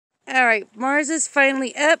Alright, Mars is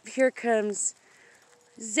finally up. Here comes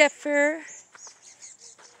Zephyr.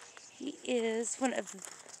 He is one of the,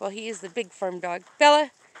 well, he is the big farm dog.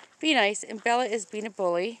 Bella, be nice. And Bella is being a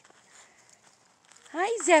bully.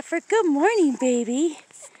 Hi, Zephyr. Good morning, baby.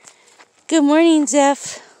 Good morning,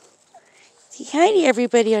 Zeph. Say hi to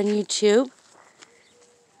everybody on YouTube.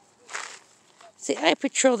 See, I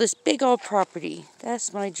patrol this big old property.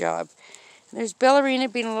 That's my job. And there's Ballerina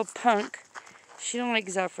being a little punk. She don't like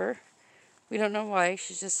Zephyr. We don't know why.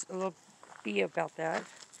 She's just a little bee about that.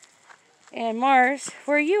 And Mars,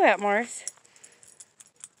 where are you at, Mars?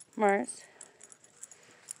 Mars.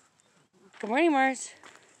 Good morning, Mars.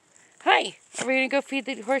 Hi. Are we going to go feed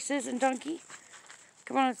the horses and donkey?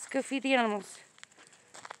 Come on, let's go feed the animals.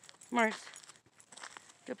 Mars.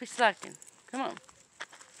 Don't be slacking. Come on.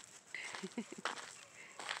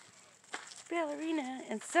 Ballerina.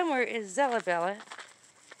 And somewhere is Zella Bella.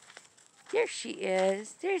 There she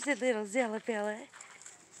is. There's a little Zella Bella.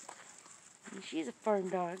 And she's a farm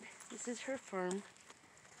dog. This is her farm.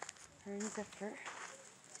 Her and Zephyr.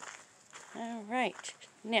 Alright.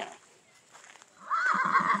 Now.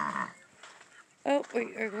 Oh,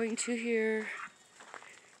 we are going to hear.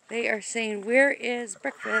 They are saying, where is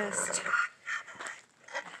breakfast?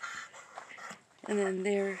 And then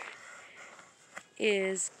there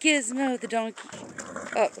is Gizmo the Donkey.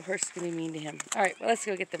 Oh, the horse is going to be mean to him. Alright, well, let's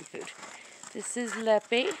go get them food. This is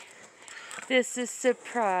Leppy. This is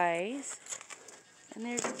Surprise. And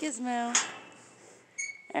there's Gizmo.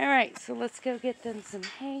 Alright, so let's go get them some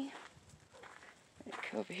hay.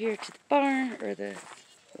 Go over here to the barn, or the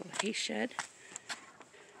little hay shed.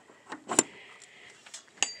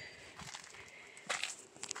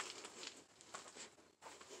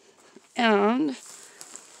 And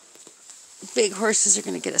big horses are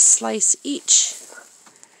going to get a slice each.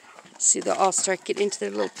 See, they'll all start getting into their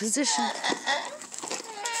little position.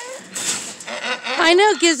 I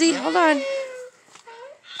know, Gizzy. Hold on.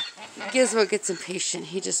 Gizmo gets impatient.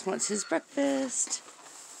 He just wants his breakfast.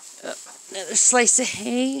 Oh, another slice of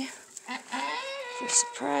hay for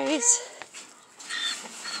Surprise.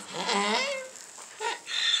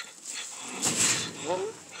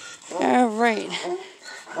 All right.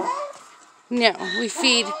 Now, we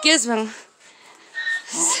feed Gizmo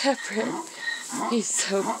separate. He's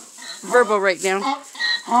so verbal right now.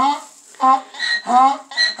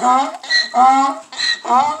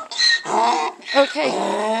 Okay.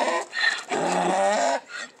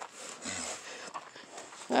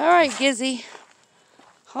 All right, Gizzy.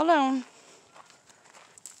 Hold on.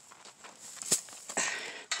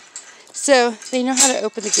 So, they know how to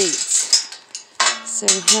open the gates. So,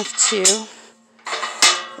 we have to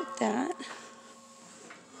put that.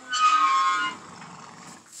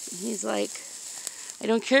 He's like, I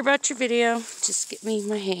don't care about your video. Just get me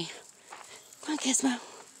my hay. Come on, Gizmo.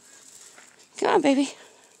 Come on, baby.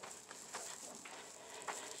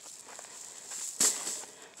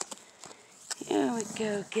 Here we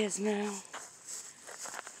go, Gizmo.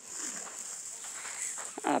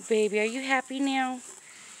 Oh, baby, are you happy now?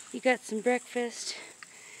 You got some breakfast.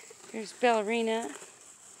 There's Ballerina.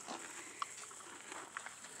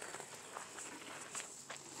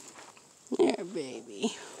 There,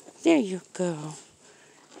 baby. There you go.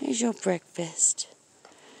 Here's your breakfast.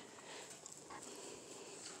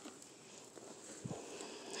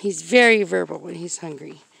 He's very verbal when he's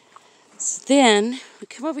hungry. So then, we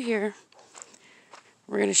come over here.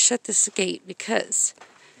 We're going to shut this gate because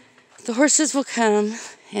the horses will come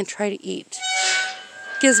and try to eat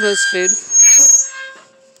Gizmo's food.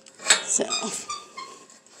 So,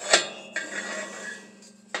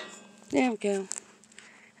 there we go.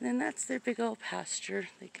 And then that's their big old pasture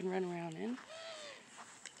they can run around in.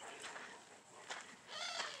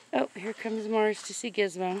 Oh, here comes Mars to see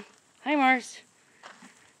Gizmo. Hi, Mars.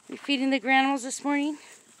 You feeding the granimals this morning?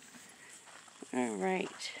 All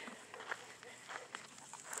right.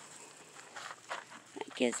 Hi,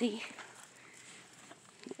 Gizzy.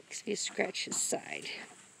 Next, we scratch his side.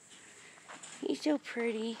 He's so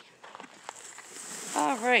pretty.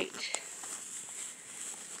 All right.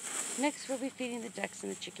 Next, we'll be feeding the ducks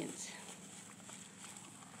and the chickens.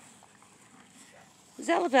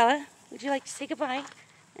 Zella Bella, would you like to say goodbye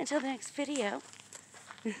until the next video?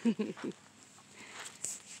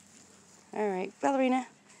 All right, Ballerina.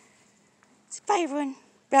 Say bye, everyone.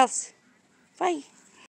 Bells. Bye.